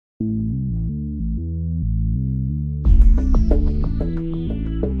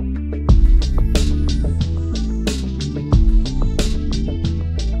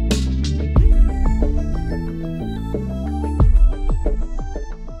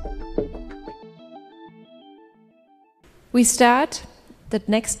We start the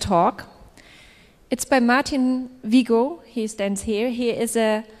next talk. It's by Martin Vigo. He stands here. He is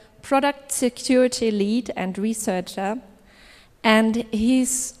a product security lead and researcher, and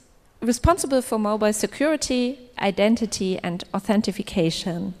he's responsible for mobile security, identity, and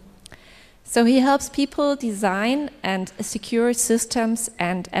authentication. So he helps people design and secure systems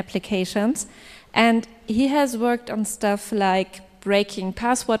and applications, and he has worked on stuff like breaking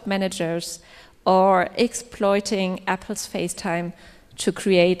password managers or exploiting Apple's FaceTime to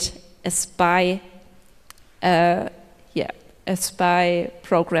create a spy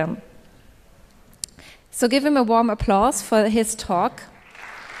program. So give him a warm applause for his talk.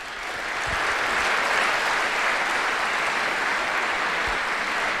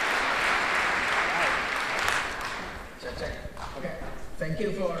 Thank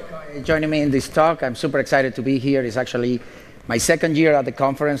you for joining me in this talk. I'm super excited to be here. It's actually my second year at the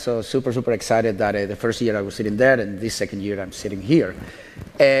conference, so super excited that the first year I was sitting there, and this second year I'm sitting here.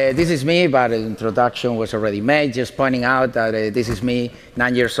 This is me, but the introduction was already made, just pointing out that this is me,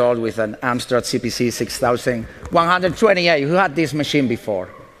 9 years old, with an Amstrad CPC 6128. Who had this machine before?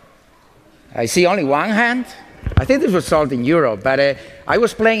 I see only one hand. I think this was sold in Europe, but I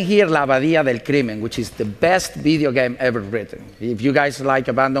was playing here La Abadía del Crimen, which is the best video game ever written. If you guys like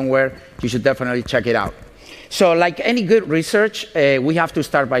abandonware, you should definitely check it out. So like any good research, we have to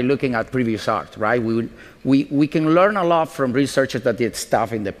start by looking at previous art, right? We can learn a lot from researchers that did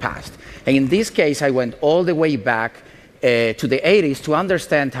stuff in the past. And in this case, I went all the way back to the 80s to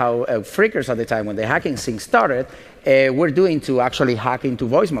understand how freakers at the time, when the hacking scene started, were doing to actually hack into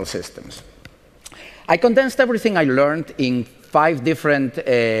voicemail systems. I condensed everything I learned in 5 different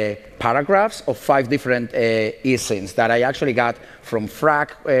paragraphs of 5 different e-sins that I actually got from Frag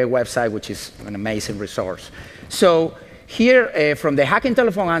website, which is an amazing resource. So here, from the hacking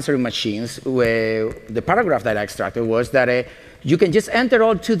telephone answering machines, the paragraph that I extracted was that you can just enter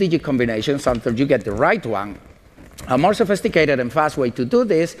all 2-digit combinations until you get the right one. A more sophisticated and fast way to do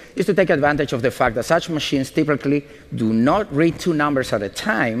this is to take advantage of the fact that such machines typically do not read 2 numbers at a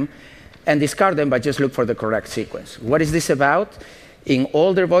time, and discard them, but just look for the correct sequence. What is this about? In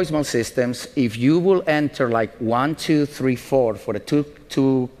older voicemail systems, if you will enter like 1, 2, 3, 4 for a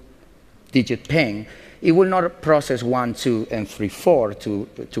 2-digit ping, it will not process 1, 2, and 3, 4 to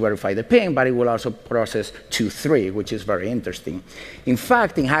verify the ping, but it will also process 2, 3, which is very interesting. In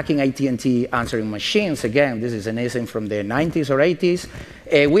fact, in hacking AT&T answering machines, again, this is an e-sin from the 90s or 80s,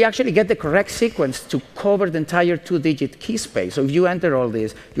 we actually get the correct sequence to cover the entire 2-digit key space. So if you enter all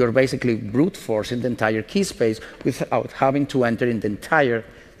this, you're basically brute forcing the entire key space without having to enter in the entire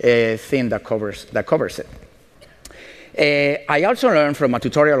thing that covers it. I also learned from a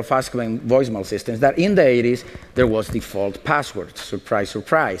tutorial of asking voicemail systems that in the 80s, there was default passwords, surprise,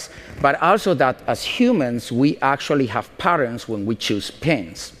 surprise. But also that as humans, we actually have patterns when we choose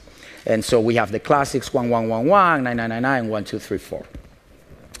pins. And so we have the classics 1111, 9999, 1234.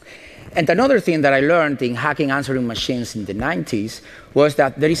 And another thing that I learned in hacking answering machines in the 90s was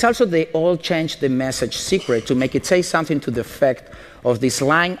that there is also the all change the message secret to make it say something to the effect of this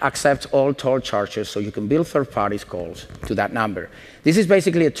line accepts all toll charges, so you can build third-party calls to that number. This is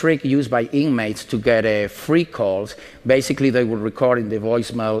basically a trick used by inmates to get free calls. Basically, they will record in the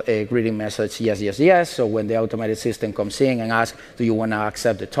voicemail a greeting message, yes, yes, yes. So when the automated system comes in and asks, do you want to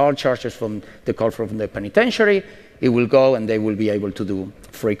accept the toll charges from the call from the penitentiary, it will go and they will be able to do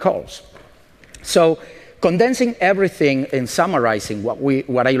free calls. So condensing everything and summarizing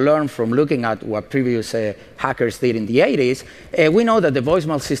what I learned from looking at what previous hackers did in the 80s, we know that the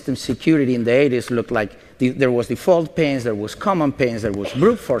voicemail system security in the 80s looked like there was default pins, there was common pins, there was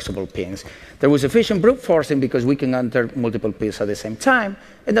brute forceable pins. There was efficient brute forcing because we can enter multiple pins at the same time,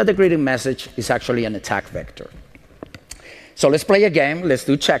 and that the greeting message is actually an attack vector. So let's play a game, let's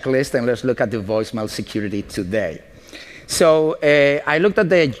do checklist, and let's look at the voicemail security today. So I looked at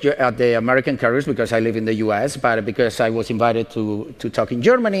the American carriers because I live in the US, but because I was invited to talk in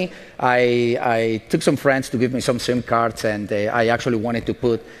Germany, I took some friends to give me some SIM cards, and I actually wanted to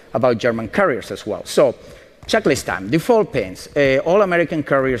put about German carriers as well. So checklist time, default pins. All American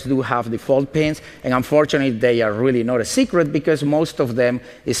carriers do have default pins, and unfortunately, they are really not a secret because most of them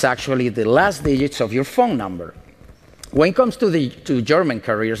is actually the last digits of your phone number. When it comes to German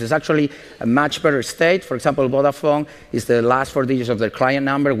carriers, it's actually a much better state. For example, Vodafone is the last 4 digits of their client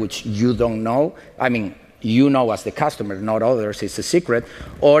number, which you don't know. I mean, you know as the customer, not others. It's a secret.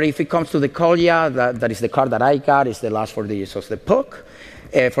 Or if it comes to the Kolya, that is the card that I got, is the last 4 digits of the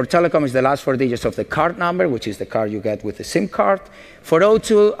PUC. For telecom, it's the last 4 digits of the card number, which is the card you get with the SIM card. For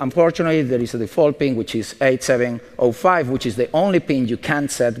O2, unfortunately, there is a default pin, which is 8705, which is the only pin you can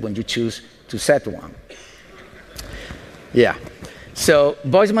set when you choose to set one. Yeah. So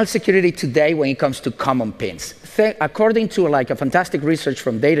voicemail security today when it comes to common pins. According to like a fantastic research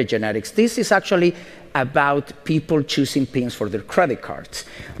from data genetics, this is actually about people choosing pins for their credit cards.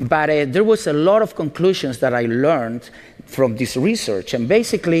 But there was a lot of conclusions that I learned from this research. And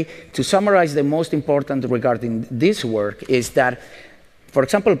basically, to summarize the most important regarding this work is that, for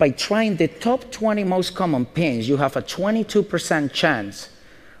example, by trying the top 20 most common pins, you have a 22% chance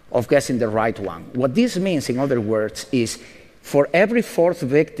of guessing the right one. What this means, in other words, is for every fourth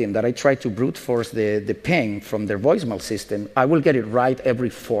victim that I try to brute force the ping from their voicemail system, I will get it right every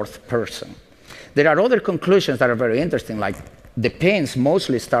fourth person. There are other conclusions that are very interesting, like the pins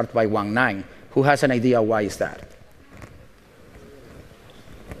mostly start by 19. Who has an idea why is that?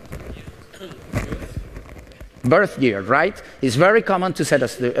 Birth year, right? It's very common to set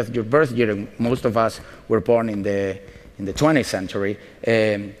as your birth year. Most of us were born in the 20th century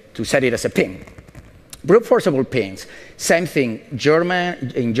to set it as a pin. Brute forceable pins, same thing.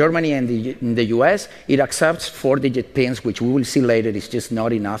 In Germany and in the US, it accepts 4-digit pins, which we will see later is just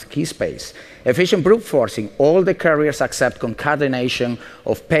not enough key space. Efficient brute forcing, all the carriers accept concatenation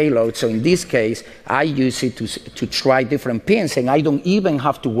of payloads. So in this case, I use it to try different pins, and I don't even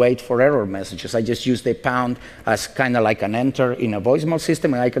have to wait for error messages. I just use the pound as kind of like an enter in a voicemail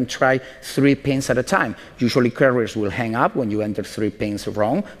system, and I can try 3 pins at a time. Usually carriers will hang up when you enter 3 pins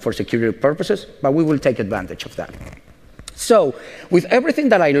wrong for security purposes, but we will take advantage of that. So, with everything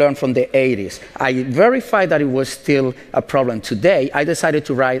that I learned from the 80s, I verified that it was still a problem today. I decided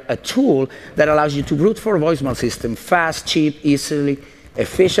to write a tool that allows you to brute force voicemail system fast, cheap, easily,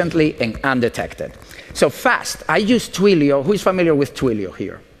 efficiently, and undetected. So fast, I use Twilio. Who is familiar with Twilio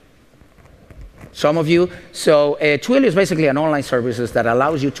here? Some of you. So Twilio is basically an online service that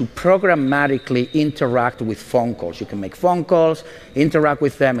allows you to programmatically interact with phone calls. You can make phone calls, interact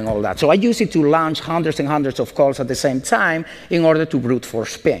with them, and all that. So I use it to launch hundreds and hundreds of calls at the same time in order to brute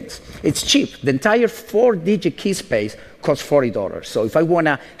force pings. It's cheap. The entire 4-digit key space costs $40. So if I want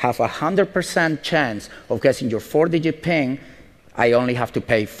to have a 100% chance of guessing your 4-digit ping, I only have to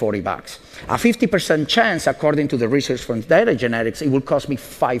pay $40. A 50% chance, according to the research from data genetics, it will cost me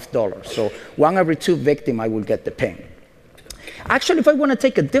 $5. So 1 every 2 victims, I will get the ping. Actually, if I want to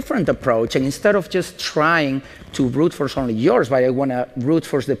take a different approach, and instead of just trying to brute force only yours, but I want to brute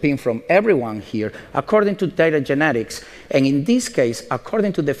force the ping from everyone here, according to data genetics, and in this case,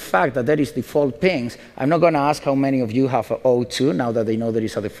 according to the fact that there is default pings, I'm not going to ask how many of you have an O2, now that they know there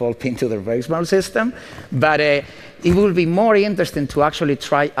is a default ping to their voicemail system, but it will be more interesting to actually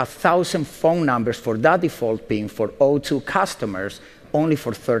try 1,000 phone numbers for that default ping for O2 customers, only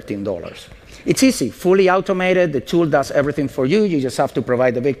for $13. It's easy, fully automated. The tool does everything for you. You just have to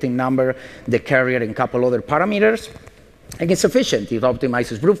provide the victim number, the carrier, and a couple other parameters. And it's efficient. It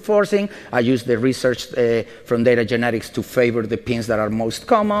optimizes brute forcing. I use the research from data genetics to favor the pins that are most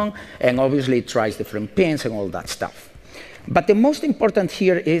common. And obviously, it tries different pins and all that stuff. But the most important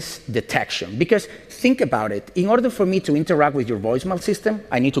here is detection. Because think about it. In order for me to interact with your voicemail system,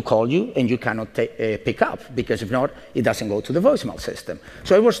 I need to call you, and you cannot pick up. Because if not, it doesn't go to the voicemail system.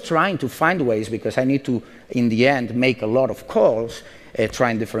 So I was trying to find ways, because I need to, in the end, make a lot of calls,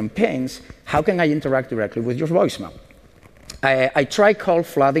 trying different pins. How can I interact directly with your voicemail? I try call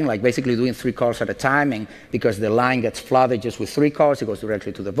flooding, like basically doing 3 calls at a time, and because the line gets flooded just with 3 calls, it goes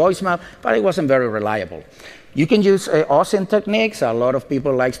directly to the voicemail, but it wasn't very reliable. You can use OSINT techniques. A lot of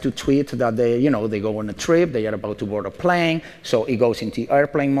people like to tweet that they go on a trip, they are about to board a plane, so it goes into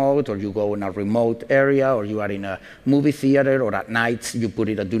airplane mode, or you go in a remote area, or you are in a movie theater, or at night you put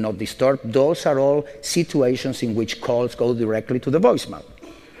it at Do Not Disturb. Those are all situations in which calls go directly to the voicemail.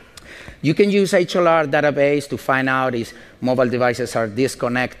 You can use HLR database to find out if mobile devices are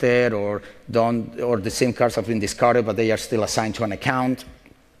disconnected or the SIM cards have been discarded, but they are still assigned to an account.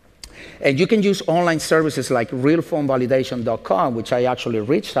 And you can use online services like realphonevalidation.com, which I actually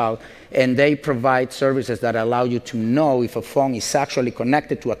reached out, and they provide services that allow you to know if a phone is actually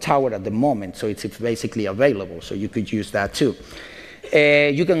connected to a tower at the moment, so it's basically available, so you could use that too.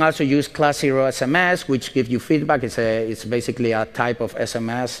 You can also use Class 0 SMS, which gives you feedback. It's basically a type of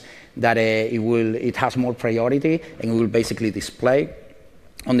SMS that it has more priority, and it will basically display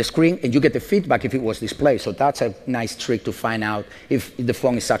on the screen, and you get the feedback if it was displayed. So that's a nice trick to find out if the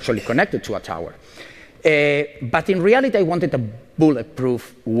phone is actually connected to a tower. But in reality, I wanted a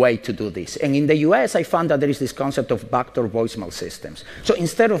bulletproof way to do this. And in the US, I found that there is this concept of backdoor voicemail systems. So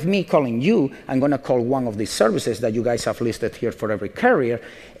instead of me calling you, I'm going to call one of these services that you guys have listed here for every carrier.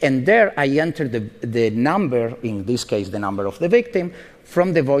 And there I enter the number, in this case, the number of the victim,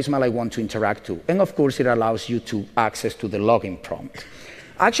 from the voicemail I want to interact to. And of course, it allows you to access to the login prompt.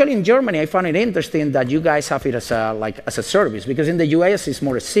 Actually, in Germany, I found it interesting that you guys have it as a service, because in the US, it's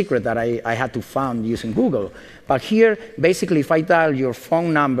more a secret that I had to find using Google. But here, basically, if I dial your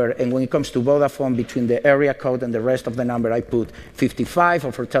phone number, and when it comes to Vodafone, between the area code and the rest of the number, I put 55,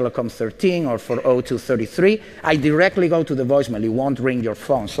 or for Telecom 13, or for O2 33, I directly go to the voicemail. It won't ring your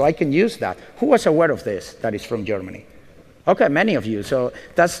phone. So I can use that. Who was aware of this that is from Germany? Okay, many of you. So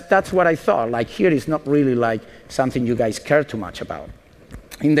that's what I thought. Like, here is not really like something you guys care too much about.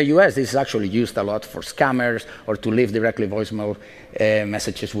 In the US, this is actually used a lot for scammers or to leave directly voicemail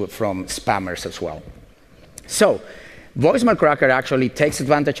messages from spammers as well. So Voicemail Cracker actually takes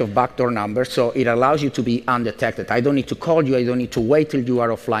advantage of backdoor numbers, so it allows you to be undetected. I don't need to call you. I don't need to wait till you are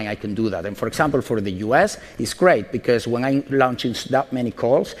offline. I can do that. And for example, for the US, it's great because when I'm launching that many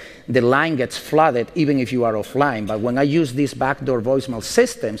calls, the line gets flooded even if you are offline. But when I use these backdoor voicemail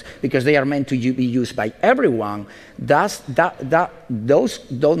systems, because they are meant to be used by everyone, those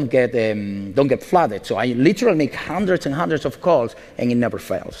don't get flooded. So I literally make hundreds and hundreds of calls, and it never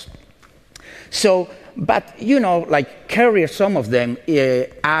fails. So, but like carriers, some of them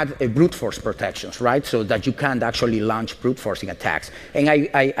add brute force protections, right? So that you can't actually launch brute forcing attacks. And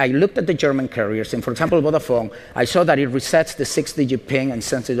I looked at the German carriers, and for example, Vodafone, I saw that it resets the 6-digit ping and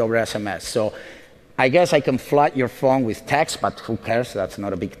sends it over SMS. So I guess I can flood your phone with text, but who cares? That's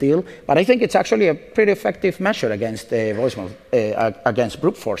not a big deal. But I think it's actually a pretty effective measure against voicemail, against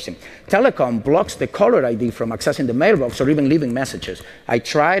brute forcing. Telecom blocks the caller ID from accessing the mailbox or even leaving messages. I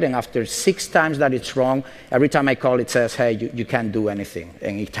tried, and after 6 times that it's wrong, every time I call, it says, hey, you can't do anything,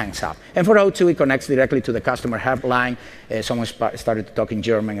 and it hangs up. And for O2, it connects directly to the customer helpline. Someone started to talk in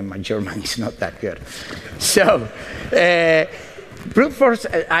German, and my German is not that good. So, brute force,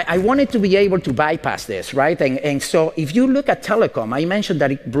 I wanted to be able to bypass this, right? And so if you look at Telecom, I mentioned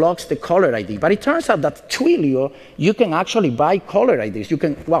that it blocks the caller ID, but it turns out that Twilio, you can actually buy caller IDs. You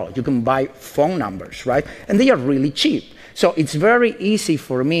can buy phone numbers, right? And they are really cheap. So it's very easy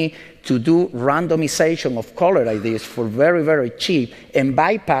for me to do randomization of caller IDs for very, very cheap and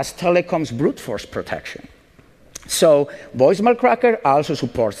bypass Telecom's brute force protection. So Voicemail Cracker also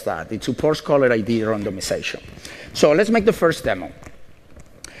supports that. It supports caller ID randomization. So let's make the first demo.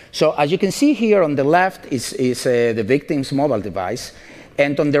 So as you can see here on the left is the victim's mobile device,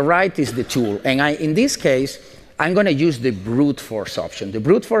 and on the right is the tool. And in this case, I'm going to use the brute force option. The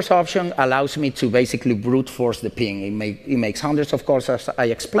brute force option allows me to basically brute force the ping. It makes hundreds of calls, as I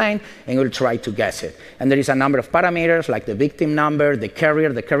explained, and it will try to guess it. And there is a number of parameters, like the victim number, the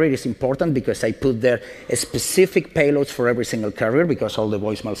carrier. The carrier is important because I put there specific payloads for every single carrier, because all the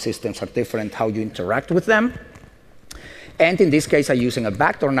voicemail systems are different how you interact with them. And in this case, I'm using a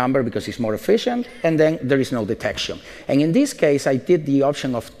backdoor number because it's more efficient, and then there is no detection. And in this case, I did the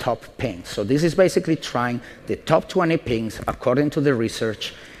option of top pings. So this is basically trying the top 20 pings according to the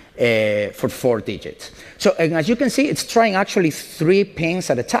research for 4 digits. So, and as you can see, it's trying actually 3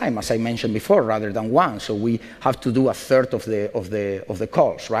 pings at a time, as I mentioned before, rather than 1. So we have to do a third of the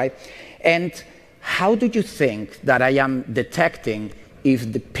calls, right? And how do you think that I am detecting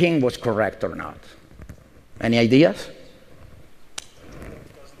if the ping was correct or not? Any ideas?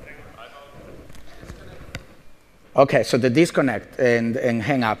 Okay, so the disconnect and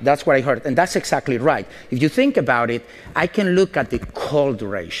hang up, that's what I heard, and that's exactly right. If you think about it, I can look at the call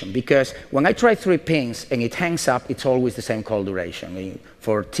duration, because when I try 3 pings and it hangs up, it's always the same call duration.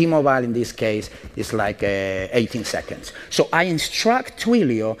 For T-Mobile, in this case, it's like 18 seconds. So I instruct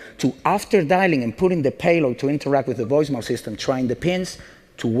Twilio to, after dialing and putting the payload to interact with the voicemail system, trying the pins,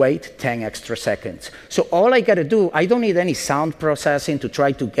 to wait 10 extra seconds. So all I got to do, I don't need any sound processing to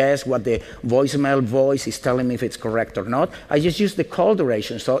try to guess what the voicemail voice is telling me if it's correct or not. I just use the call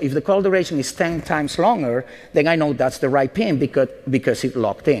duration. So if the call duration is 10 times longer, then I know that's the right pin because it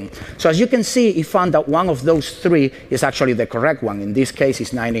locked in. So as you can see, it found that one of those 3 is actually the correct one. In this case,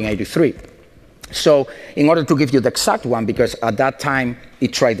 it's 1983. So in order to give you the exact one, because at that time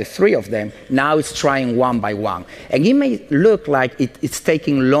it tried the 3 of them, now it's trying 1 by 1. And it may look like it's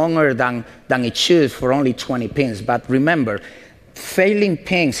taking longer than it should for only 20 pins, but remember, failing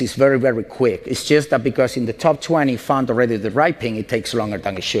pings is very, very quick. It's just that because in the top 20 found already the right ping, it takes longer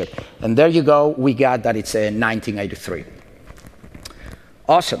than it should. And there you go, we got that it's 1983.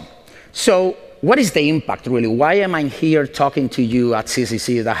 Awesome. So what is the impact, really? Why am I here talking to you at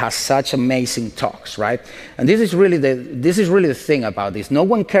CCC that has such amazing talks, right? And this is really the thing about this. No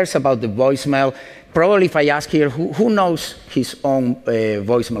one cares about the voicemail. Probably if I ask here, who knows his own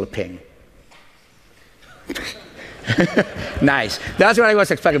voicemail ping? Nice. That's what I was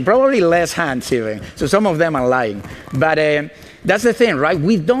expecting. Probably less hands even. So some of them are lying. But That's the thing, right?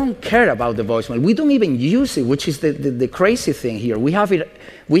 We don't care about the voicemail. We don't even use it, which is the crazy thing here. We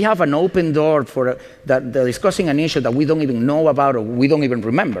have an open door for that discussing an issue that we don't even know about or we don't even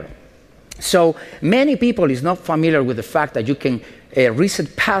remember. So many people is not familiar with the fact that you can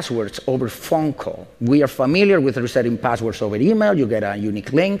reset passwords over phone call. We are familiar with resetting passwords over email. You get a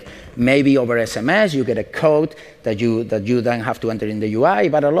unique link. Maybe over SMS, you get a code that you then have to enter in the UI.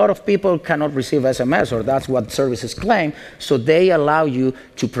 But a lot of people cannot receive SMS, or that's what services claim. So they allow you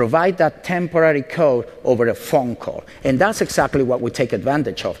to provide that temporary code over a phone call. And that's exactly what we take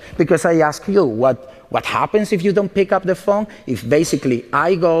advantage of. Because I ask you, what happens if you don't pick up the phone? If basically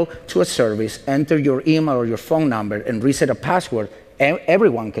I go to a service, enter your email or your phone number, and reset a password,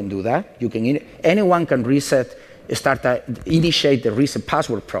 everyone can do that. Anyone can initiate the reset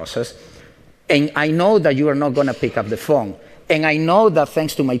password process. And I know that you are not going to pick up the phone. And I know that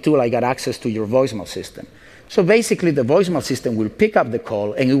thanks to my tool, I got access to your voicemail system. So basically, the voicemail system will pick up the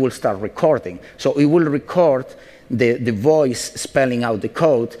call, and it will start recording. So it will record the voice spelling out the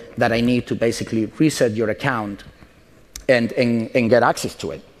code that I need to basically reset your account and get access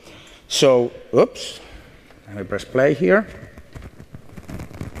to it. So, oops, let me press play here.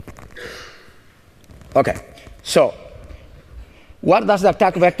 Okay, so what does the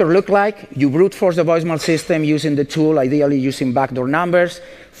attack vector look like? You brute force the voicemail system using the tool, ideally using backdoor numbers.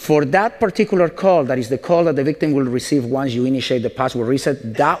 For that particular call, that is the call that the victim will receive once you initiate the password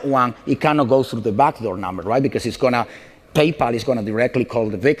reset, that one, it cannot go through the backdoor number, right? Because PayPal is going to directly call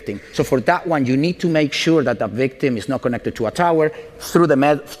the victim. So for that one, you need to make sure that the victim is not connected to a tower through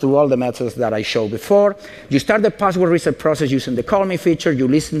all the methods that I showed before. You start the password reset process using the call me feature. You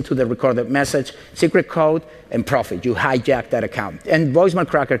listen to the recorded message, secret code, and profit. You hijack that account. And Voicemail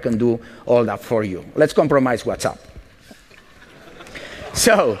Cracker can do all that for you. Let's compromise WhatsApp.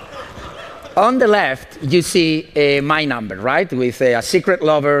 So on the left, you see my number, right, with a secret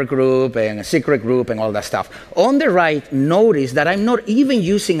lover group and a secret group and all that stuff. On the right, notice that I'm not even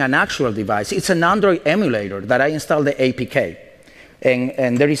using an actual device. It's an Android emulator that I installed the APK.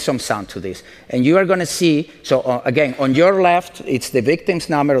 And there is some sound to this. And you are going to see, so again, on your left, it's the victim's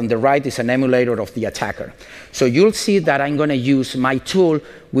number. On the right is an emulator of the attacker. So you'll see that I'm going to use my tool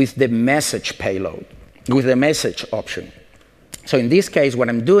with the message payload, with the message option. So in this case, what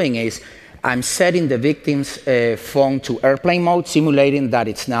I'm doing is I'm setting the victim's phone to airplane mode, simulating that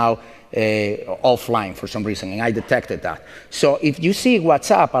it's now offline for some reason, and I detected that. So if you see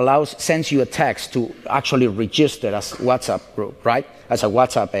WhatsApp sends you a text to actually register as WhatsApp group, right, as a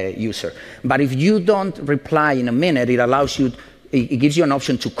WhatsApp user. But if you don't reply in a minute, it gives you an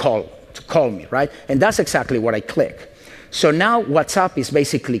option to call me, right? And that's exactly what I click. So now WhatsApp is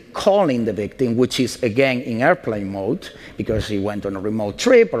basically calling the victim, which is, again, in airplane mode, because he went on a remote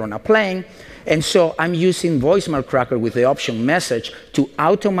trip or on a plane. And so I'm using Voicemail Cracker with the option message to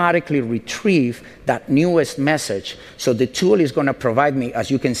automatically retrieve that newest message. So the tool is going to provide me,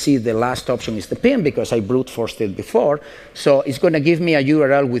 as you can see, the last option is the PIN, because I brute forced it before. So it's going to give me a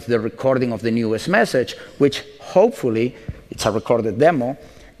URL with the recording of the newest message, which hopefully, it's a recorded demo,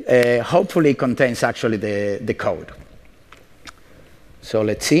 hopefully contains actually the code. So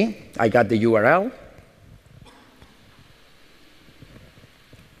let's see. I got the URL.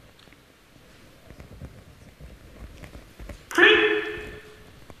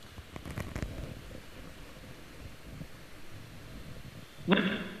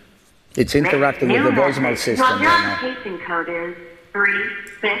 It's interacting with the voicemail system right now. Your verification code is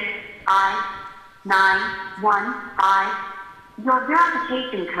 36591I. Your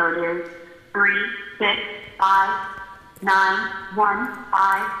verification code is 36591I.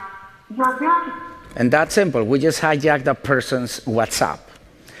 And that's simple. We just hijacked that person's WhatsApp.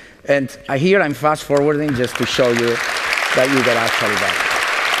 And here I'm fast forwarding just to show you that you get actually that.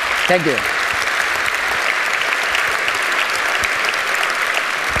 Thank you.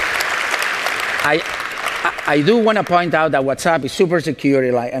 I do want to point out that WhatsApp is super secure,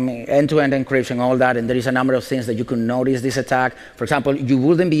 end-to-end encryption, all that, and there is a number of things that you can notice this attack. For example, you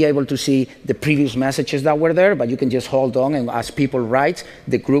wouldn't be able to see the previous messages that were there, but you can just hold on, and as people write,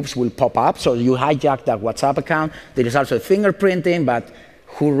 the groups will pop up. So you hijack that WhatsApp account. There is also fingerprinting, but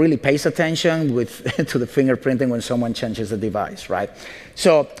who really pays attention to the fingerprinting when someone changes the device, right?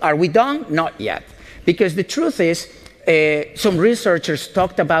 So are we done? Not yet. Because the truth is, some researchers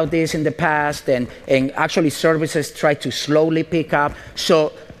talked about this in the past, and actually services try to slowly pick up.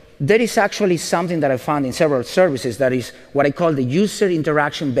 So there is actually something that I found in several services that is what I call the user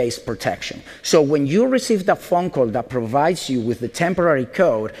interaction-based protection. So when you receive that phone call that provides you with the temporary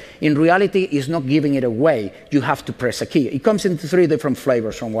code, in reality, it's not giving it away. You have to press a key. It comes in 3 different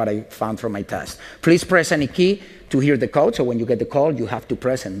flavors from what I found from my test. Please press any key to hear the code. So when you get the call, you have to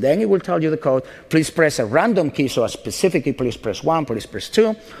press, and then it will tell you the code. Please press a random key, so specifically, please press 1, please press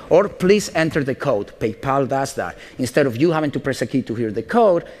 2, or please enter the code. PayPal does that. Instead of you having to press a key to hear the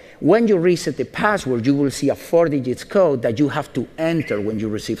code, when you reset the password, you will see a 4-digit code that you have to enter when you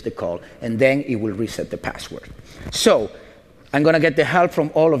receive the call, and then it will reset the password. So I'm going to get the help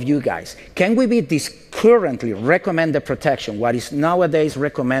from all of you guys. Can we be this currently recommended protection, what is nowadays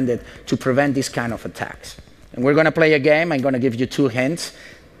recommended to prevent this kind of attacks? And we're going to play a game. I'm going to give you 2 hints.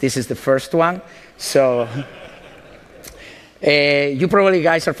 This is the first one. So you probably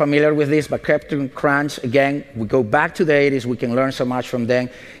guys are familiar with this, but Captain Crunch, again, we go back to the 80s. We can learn so much from them.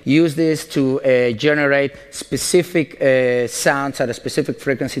 Use this to generate specific sounds at a specific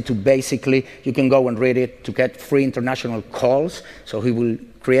frequency to basically, you can go and read it to get free international calls. So he will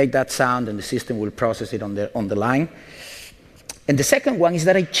create that sound, and the system will process it on the line. And the second one is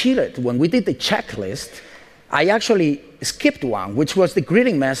that I cheated. When we did the checklist, I actually skipped one, which was the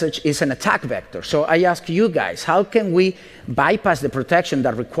greeting message is an attack vector. So I ask you guys, how can we bypass the protection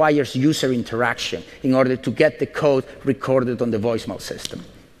that requires user interaction in order to get the code recorded on the voicemail system?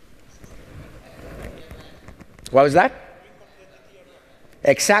 What was that?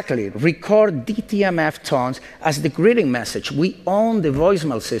 Exactly. Record DTMF tones as the greeting message. We own the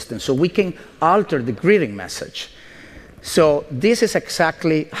voicemail system, so we can alter the greeting message. So this is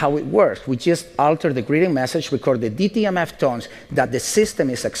exactly how it works. We just alter the greeting message, record the DTMF tones that the system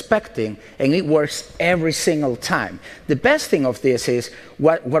is expecting, and it works every single time. The best thing of this is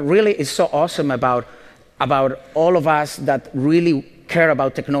what really is so awesome about all of us that really care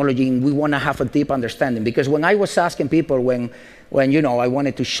about technology, and we want to have a deep understanding. Because when I was asking people, when I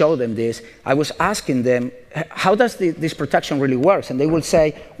wanted to show them this, I was asking them, how does this protection really work? And they will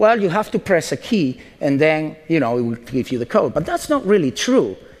say, well, you have to press a key, and then it will give you the code. But that's not really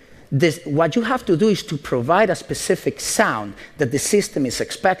true. What you have to do is to provide a specific sound that the system is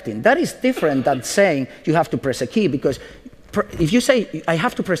expecting. That is different than saying you have to press a key, because if you say, I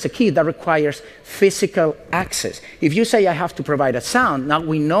have to press a key, that requires physical access. If you say, I have to provide a sound, now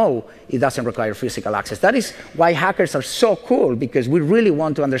we know it doesn't require physical access. That is why hackers are so cool, because we really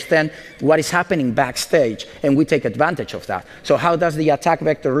want to understand what is happening backstage, and we take advantage of that. So how does the attack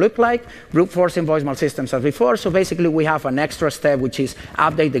vector look like? Brute forcing voicemail systems as before. So basically, we have an extra step, which is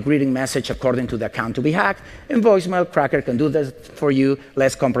update the greeting message according to the account to be hacked. And voicemail cracker can do this for you.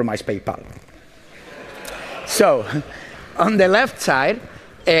 Let's compromise PayPal. So on the left side,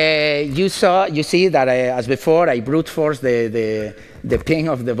 you see that as before, I brute force the ping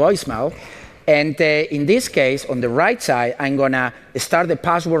of the voicemail. And in this case, on the right side, I'm going to start the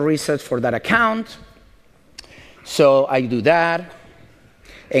password reset for that account. So I do that.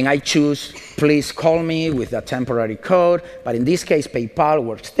 And I choose, please call me with a temporary code. But in this case, PayPal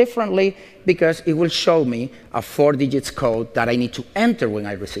works differently because it will show me a 4-digit code that I need to enter when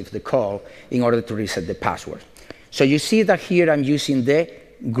I receive the call in order to reset the password. So you see that here I'm using the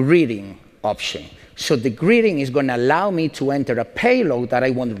greeting option. So the greeting is going to allow me to enter a payload that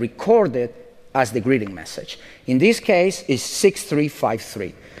I want recorded as the greeting message. In this case, it's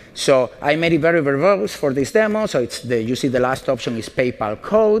 6353. So I made it very verbose for this demo. So you see the last option is PayPal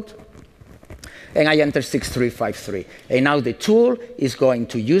code. And I enter 6353. And now the tool is going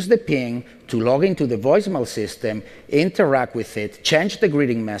to use the ping to log into the voicemail system, interact with it, change the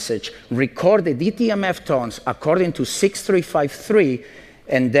greeting message, record the DTMF tones according to 6353,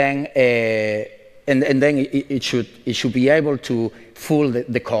 and then it should be able to fool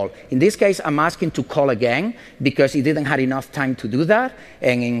the call. In this case, I'm asking to call again because it didn't have enough time to do that.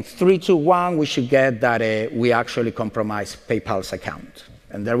 And in 3, 2, 1, we should get that we actually compromise PayPal's account.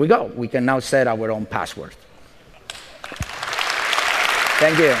 And there we go. We can now set our own password.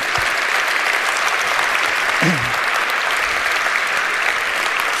 Thank you.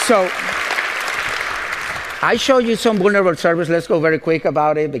 So I showed you some vulnerable servers. Let's go very quick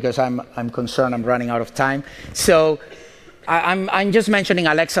about it because I'm concerned I'm running out of time. So I'm just mentioning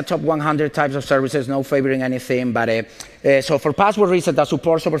Alexa top 100 types of services, no favoring anything. But so for password reset, that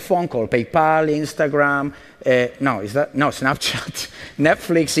supports over phone call, PayPal, Instagram. Snapchat,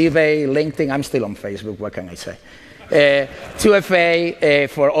 Netflix, eBay, LinkedIn. I'm still on Facebook. What can I say? 2FA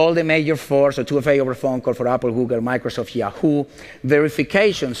for all the major four, so 2FA over phone call for Apple, Google, Microsoft, Yahoo.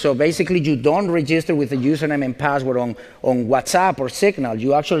 Verification, so basically you don't register with the username and password on WhatsApp or Signal.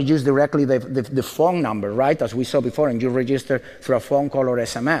 You actually use directly the phone number, right, as we saw before, and you register through a phone call or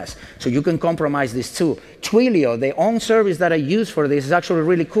SMS. So you can compromise this too. Twilio, the own service that I use for this is actually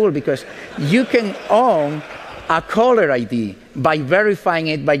really cool because you can own a caller ID by verifying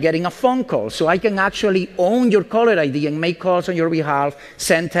it by getting a phone call. So I can actually own your caller ID and make calls on your behalf,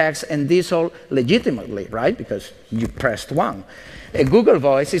 send texts, and this all legitimately, right? Because you pressed 1. Google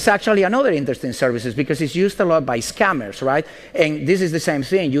Voice is actually another interesting service because it's used a lot by scammers, right? And this is the same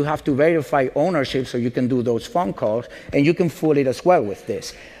thing. You have to verify ownership so you can do those phone calls, and you can fool it as well with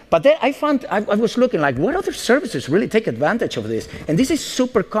this. But then I was looking like, what other services really take advantage of this? And this is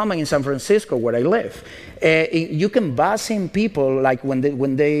super common in San Francisco, where I live. You can buzz in people like when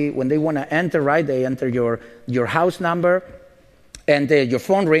they want to enter, right? They enter your house number, and your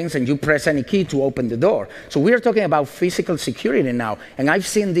phone rings, and you press any key to open the door. So we are talking about physical security now, and I've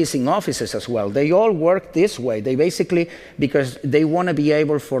seen this in offices as well. They all work this way. They basically, because they want to be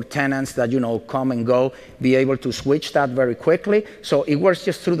able for tenants that, come and go, be able to switch that very quickly. So it works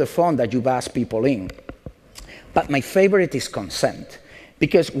just through the phone that you buzz people in. But my favorite is consent.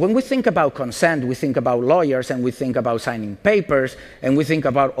 Because when we think about consent, we think about lawyers, and we think about signing papers, and we think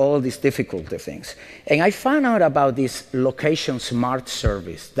about all these difficult things. And I found out about this location smart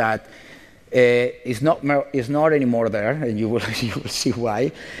service that is not anymore there, and you will see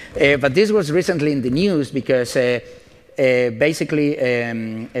why. But this was recently in the news because basically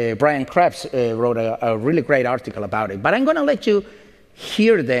Brian Krebs wrote a really great article about it. But I'm going to let you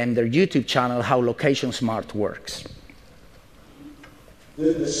hear them, their YouTube channel, how Location Smart works.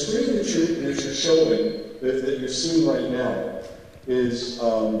 The screen that you're showing, that you're seeing right now, is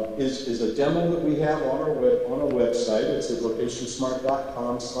a demo that we have on our website. It's at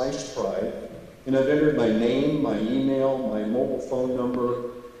locationsmart.com/try, and I've entered my name, my email, my mobile phone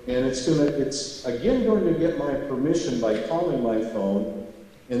number, and it's again going to get my permission by calling my phone,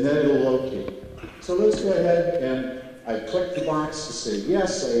 and then it'll locate. So let's go ahead, and I click the box to say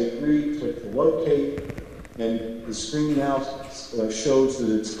yes, I agree. Click the locate. And the screen now shows that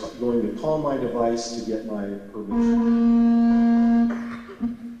it's going to call my device to get my permission.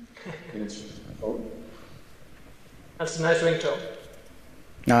 Answer the phone. That's a nice ringtone.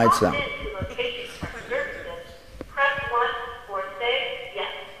 No, it's not. Press 1 or say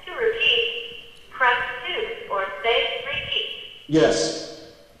yes. To repeat, press 2 or say repeat. Yes.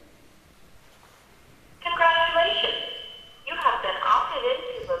 Congratulations. You have been opted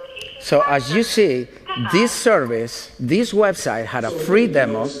into Location So as you see, this service, this website had a free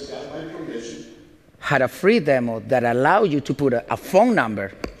demo. Had a free demo that allowed you to put a phone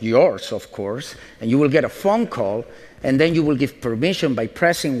number, yours of course, and you will get a phone call, and then you will give permission by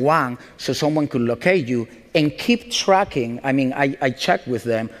pressing 1 so someone could locate you and keep tracking. I mean, I checked with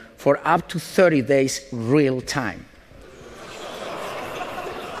them for up to 30 days real time.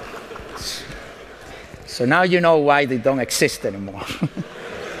 So now you know why they don't exist anymore.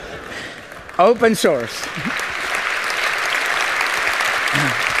 Open source.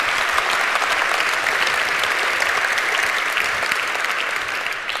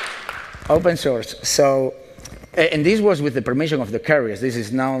 Open source. So, and this was with the permission of the carriers. This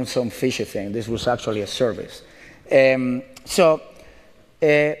is now some fishy thing. This was actually a service. I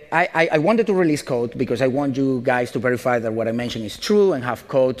wanted to release code because I want you guys to verify that what I mentioned is true and have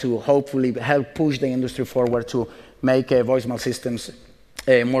code to hopefully help push the industry forward to make voicemail systems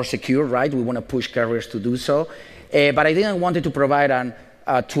more secure, right? We want to push carriers to do so. But I didn't want to provide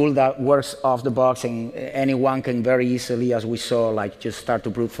a tool that works off the box and anyone can very easily, as we saw, like just start to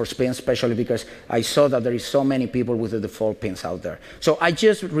brute force pins, especially because I saw that there is so many people with the default pins out there. So I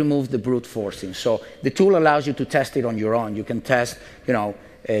just removed the brute forcing. So the tool allows you to test it on your own. You can test, you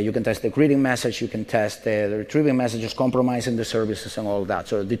can test the greeting message, you can test the retrieving messages, compromising the services and all that.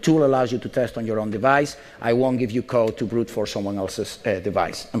 So the tool allows you to test on your own device. I won't give you code to brute force someone else's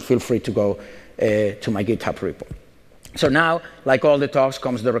device. And feel free to go to my GitHub repo. So now, like all the talks,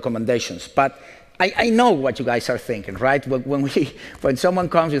 comes the recommendations. But I know what you guys are thinking, right? When someone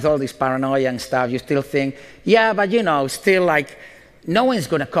comes with all this paranoia and stuff, you still think, yeah, but still like, no one's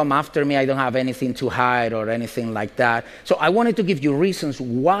going to come after me. I don't have anything to hide or anything like that. So I wanted to give you reasons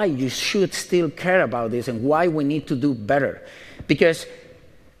why you should still care about this and why we need to do better. Because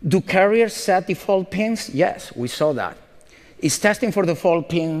do carriers set default pins? Yes, we saw that. Is testing for default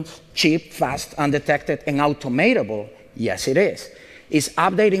pins cheap, fast, undetected, and automatable? Yes, it is. Is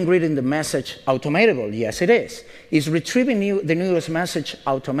updating, reading the message automatable? Yes, it is. Is retrieving the newest message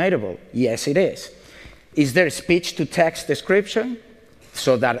automatable? Yes, it is. Is there speech-to-text description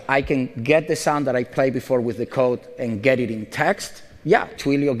so that I can get the sound that I played before with the code and get it in text? Yeah,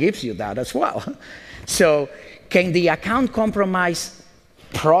 Twilio gives you that as well. So can the account compromise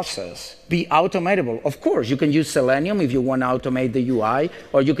process be automatable? Of course, you can use Selenium if you want to automate the UI,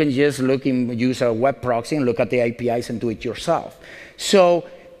 or you can just use a web proxy and look at the APIs and do it yourself. So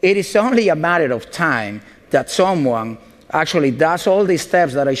it is only a matter of time that someone actually does all these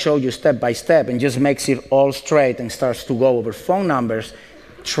steps that I showed you step by step and just makes it all straight and starts to go over phone numbers,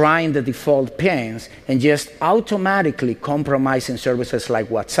 trying the default pins and just automatically compromising services like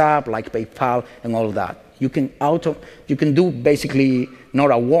WhatsApp, like PayPal, and all that. You can do basically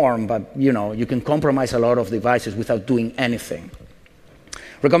not a worm, but you can compromise a lot of devices without doing anything.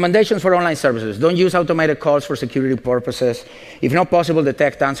 Recommendations for online services. Don't use automated calls for security purposes. If not possible,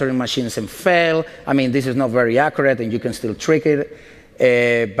 detect answering machines and fail. I mean, this is not very accurate, and you can still trick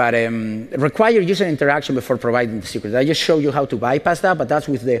it. But require user interaction before providing the secret. I just showed you how to bypass that, but that's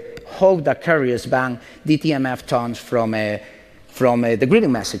with the hope that carriers ban DTMF tones from the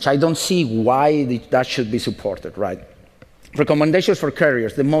greeting message. I don't see why that should be supported, right? Recommendations for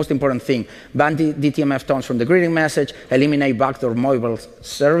carriers, the most important thing, ban DTMF tones from the greeting message, eliminate backdoor mobile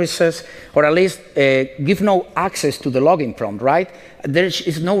services, or at least give no access to the login prompt, right? There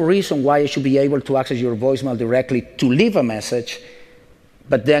is no reason why I should be able to access your voicemail directly to leave a message,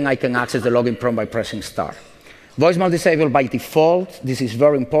 but then I can access the login prompt by pressing star. Voicemail disabled by default. This is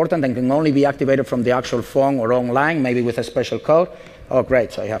very important and can only be activated from the actual phone or online, maybe with a special code. Oh,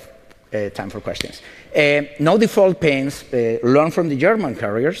 great, so I have time for questions. No default pins, learn from the German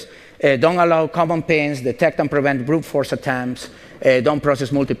carriers. Don't allow common pins, detect and prevent brute force attempts. Don't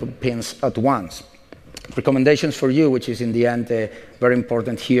process multiple pins at once. Recommendations for you, which is in the end very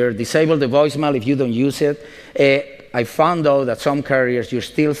important here. Disable the voicemail if you don't use it. I found, though, that some carriers, you're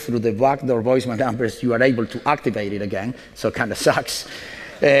still through the backdoor voicemail numbers, you are able to activate it again, so it kind of sucks.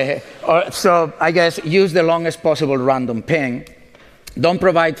 So I guess use the longest possible random ping. Don't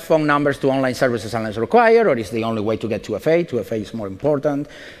provide phone numbers to online services unless required, or it's the only way to get 2FA. 2FA is more important.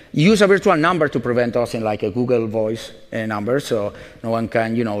 Use a virtual number to prevent us in like a Google Voice number, so no one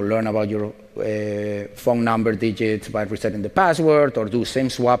can, learn about your phone number digits by resetting the password or do SIM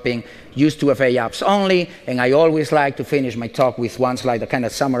swapping. Use 2FA apps only, and I always like to finish my talk with one slide that kind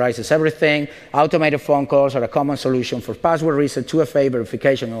of summarizes everything. Automated phone calls are a common solution for password reset, 2FA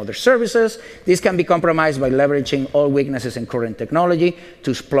verification, and other services. This can be compromised by leveraging all weaknesses in current technology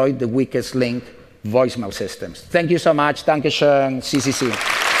to exploit the weakest link voicemail systems. Thank you so much. Dankeschön, CCC.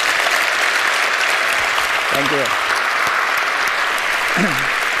 Thank you.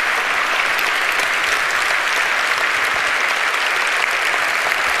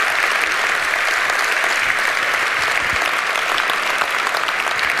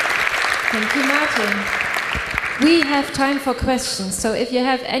 Thank you, Martin. We have time for questions, so if you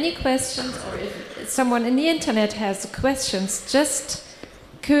have any questions or if someone in the internet has questions, just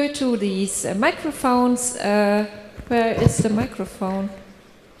go to these microphones. Where is the microphone?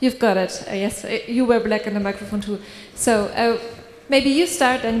 You've got it. Yes, you were black in the microphone too. So maybe you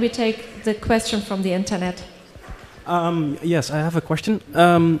start and we take the question from the internet. Yes, I have a question.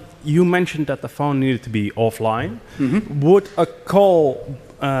 You mentioned that the phone needed to be offline. Mm-hmm. Would a call,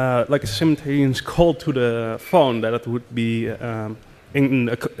 like a simultaneous call to the phone, that it would be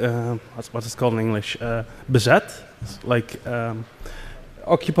what's it called in English? Bezet, like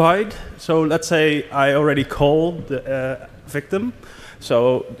occupied. So let's say I already called the victim.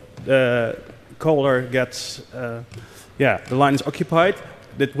 So the caller gets, the line is occupied.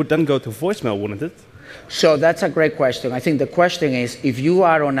 That would then go to voicemail, wouldn't it? So that's a great question. I think the question is, if you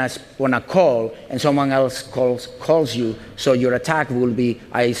are on a call and someone else calls you, so your attack will be,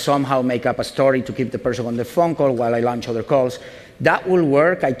 I somehow make up a story to keep the person on the phone call while I launch other calls. That will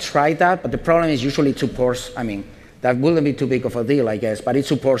work. I tried that, but the problem is usually it supports, that wouldn't be too big of a deal, I guess, but it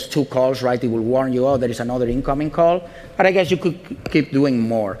supports 2 calls, right? It will warn you, oh, there is another incoming call, but I guess you could keep doing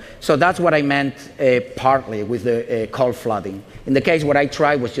more. So that's what I meant partly with the call flooding. In the case what I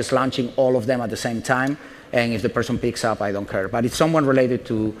tried was just launching all of them at the same time, and if the person picks up, I don't care. But it's somewhat related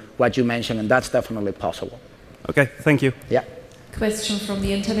to what you mentioned, and that's definitely possible. Okay, thank you. Yeah. Question from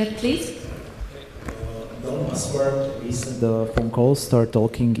the internet, please. Don't password reset the phone call, start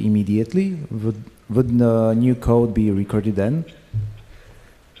talking immediately. Would the new code be recorded then?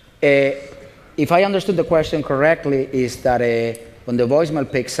 If I understood the question correctly, is that when the voicemail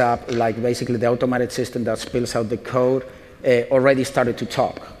picks up, like basically the automated system that spills out the code already started to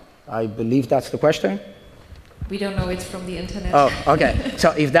talk. I believe that's the question? We don't know, it's from the internet. Oh, okay.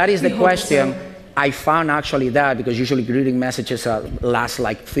 So if that is the question, so. I found actually that, because usually greeting messages last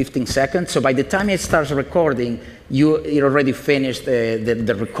like 15 seconds. So by the time it starts recording, it already finished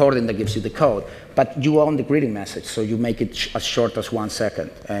the recording that gives you the code. But you own the greeting message, so you make it as short as 1 second.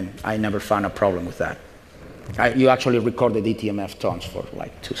 And I never found a problem with that. You actually record the DTMF tones for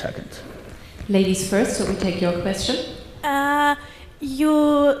like 2 seconds. Ladies first, so we take your question.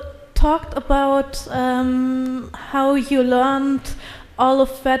 You talked about how you learned all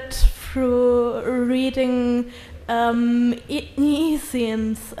of that through reading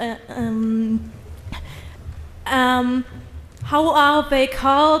e-scenes. How are they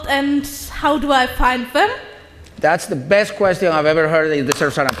called and how do I find them? That's the best question I've ever heard. It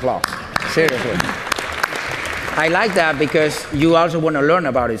deserves an applause. Seriously. I like that because you also want to learn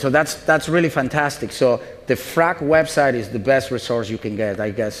about it. So that's really fantastic. So the FRAC website is the best resource you can get.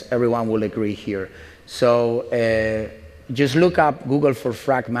 I guess everyone will agree here. So just look up Google for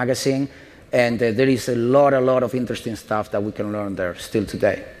FRAC magazine, and there is a lot of interesting stuff that we can learn there still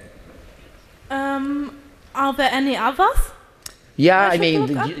today. Are there any others? Yeah, I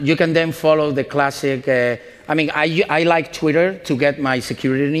mean, you can then follow the classic. I like Twitter to get my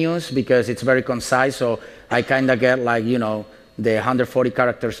security news because it's very concise. So I kind of get like, you know, the 140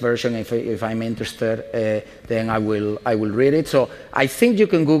 characters version. If I'm interested, then I will read it. So I think you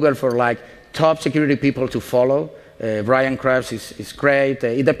can Google for like top security people to follow. Brian Krebs is great.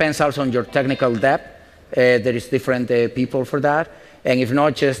 It depends also on your technical depth. There is different people for that. And if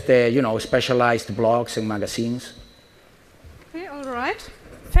not, just you know, specialized blogs and magazines. Okay, all right.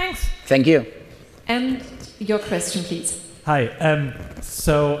 Thanks. Thank you. And your question, please. Hi.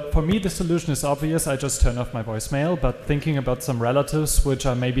 So for me, the solution is obvious. I just turn off my voicemail. But thinking about some relatives which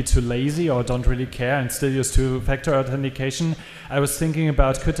are maybe too lazy or don't really care and still use two-factor authentication, I was thinking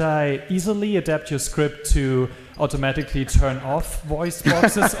about, could I easily adapt your script to automatically turn off voice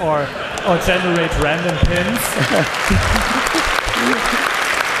boxes or generate random pins?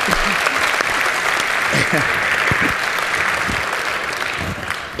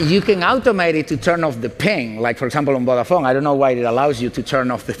 You can automate it to turn off the ping, like for example on Vodafone. I don't know why it allows you to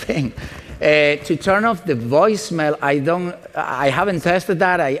turn off the ping. To turn off the voicemail, I haven't tested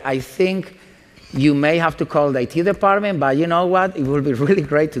that. I think you may have to call the IT department, but you know what? It will be really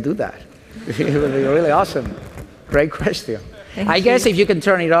great to do that. It will be really awesome. Great question. I guess if you can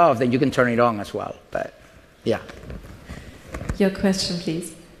turn it off, then you can turn it on as well. But yeah. Your question,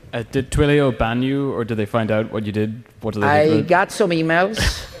 please. Did Twilio ban you, or did they find out what you did? What did they do? I got some emails.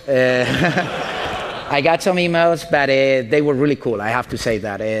 I got some emails, but they were really cool. I have to say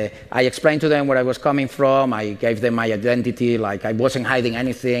that. I explained to them where I was coming from. I gave them my identity. Like I wasn't hiding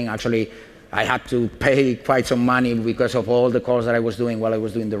anything. Actually, I had to pay quite some money because of all the calls that I was doing while I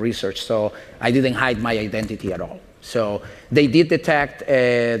was doing the research. So I didn't hide my identity at all. So they did detect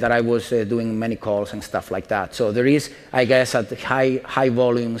that I was doing many calls and stuff like that. So there is, I guess, at high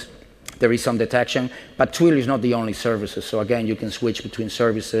volumes, there is some detection. But Twilio is not the only services. So again, you can switch between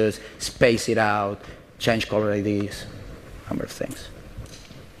services, space it out, change caller IDs, number of things.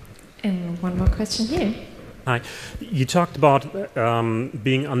 And one more question here. Hi. You talked about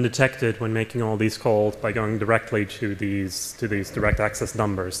being undetected when making all these calls by going directly to these direct access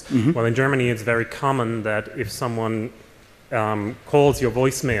numbers. Mm-hmm. Well, in Germany, it's very common that if someone calls your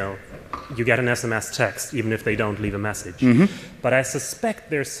voicemail, you get an SMS text, even if they don't leave a message. Mm-hmm. But I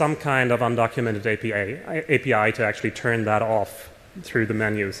suspect there's some kind of undocumented API to actually turn that off through the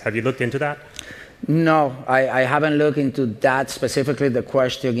menus. Have you looked into that? No, I haven't looked into that specifically. The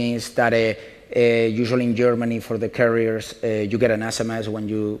question is that usually in Germany for the carriers, you get an SMS when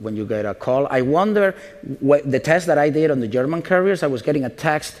you get a call. I wonder, the test that I did on the German carriers, I was getting a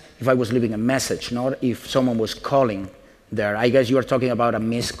text if I was leaving a message, not if someone was calling there. I guess you are talking about a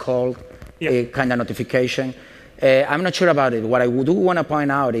missed call kind of notification. I'm not sure about it. What I do want to point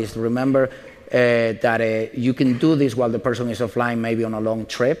out is remember that you can do this while the person is offline, maybe on a long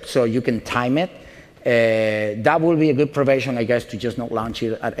trip, so you can time it. That will be a good prevention, I guess, to just not launch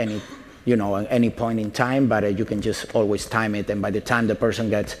it at any point in time, but you can just always time it, and by the time the person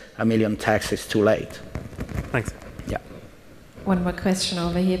gets a million texts, it's too late. Thanks. Yeah. One more question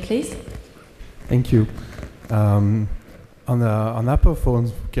over here, please. Thank you. On Apple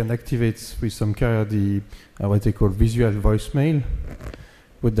phones, we can activate with some carrier the what they call visual voicemail.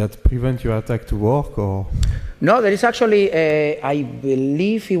 Would that prevent your attack to work, or? No, there is actually, I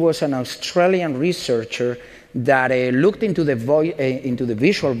believe he was an Australian researcher that looked into the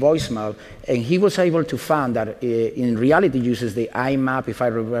visual voicemail, and he was able to find that in reality uses the IMAP, if I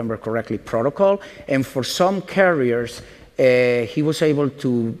remember correctly, protocol. And for some carriers, he was able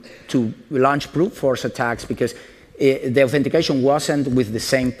to launch brute force attacks because the authentication wasn't with the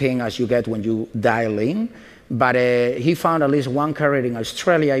same ping as you get when you dial in. But he found at least one carrier in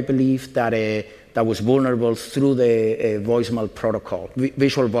Australia, I believe, that was vulnerable through the voicemail protocol,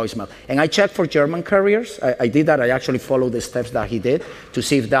 visual voicemail. And I checked for German carriers. I did that. I actually followed the steps that he did to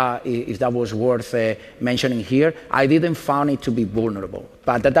see if that was worth mentioning here. I didn't find it to be vulnerable,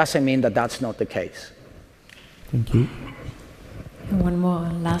 but that doesn't mean that that's not the case. Thank you. One more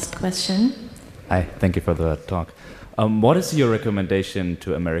last question. Hi, thank you for the talk. What is your recommendation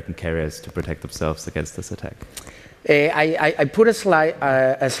to American carriers to protect themselves against this attack? I put a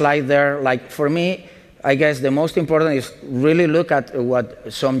slide there. Like for me, I guess the most important is really look at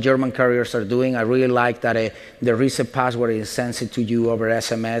what some German carriers are doing. I really like that the reset password is sent to you over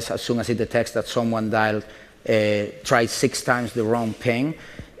SMS as soon as it detects that someone tried 6 times the wrong ping.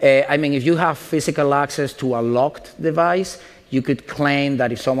 I mean, if you have physical access to a locked device, you could claim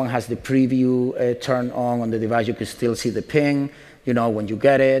that if someone has the preview turned on the device, you could still see the ping, you know, when you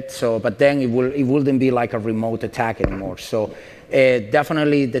get it. So, but then it wouldn't be like a remote attack anymore. So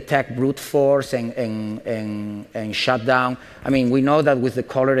definitely detect brute force and shut down. I mean, we know that with the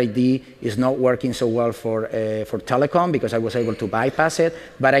caller ID is not working so well for telecom because I was able to bypass it.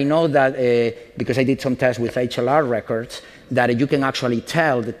 But I know that because I did some tests with HLR records, that you can actually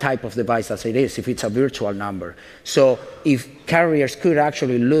tell the type of device that it is if it's a virtual number. So if carriers could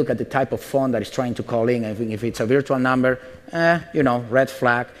actually look at the type of phone that is trying to call in, if it's a virtual number, you know, red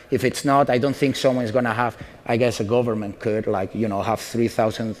flag. If it's not, I don't think someone is going to have, I guess a government could, like, you know, have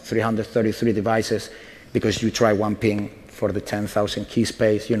 3,333 devices because you try one ping for the 10,000 key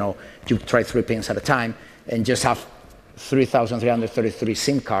space, you know, you try 3 pings at a time and just have 3,333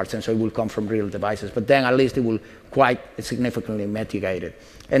 SIM cards, and so it will come from real devices. But then at least it will quite significantly mitigate it.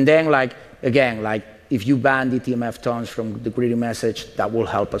 And then, like, again, like, if you ban DTMF tones from the greeting message, that will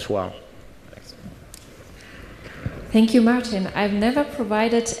help as well. Thank you, Martin. I've never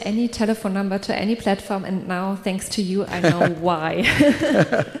provided any telephone number to any platform, and now, thanks to you, I know why.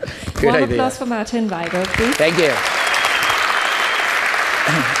 Warm applause for Martin Vigo, please. Thank you.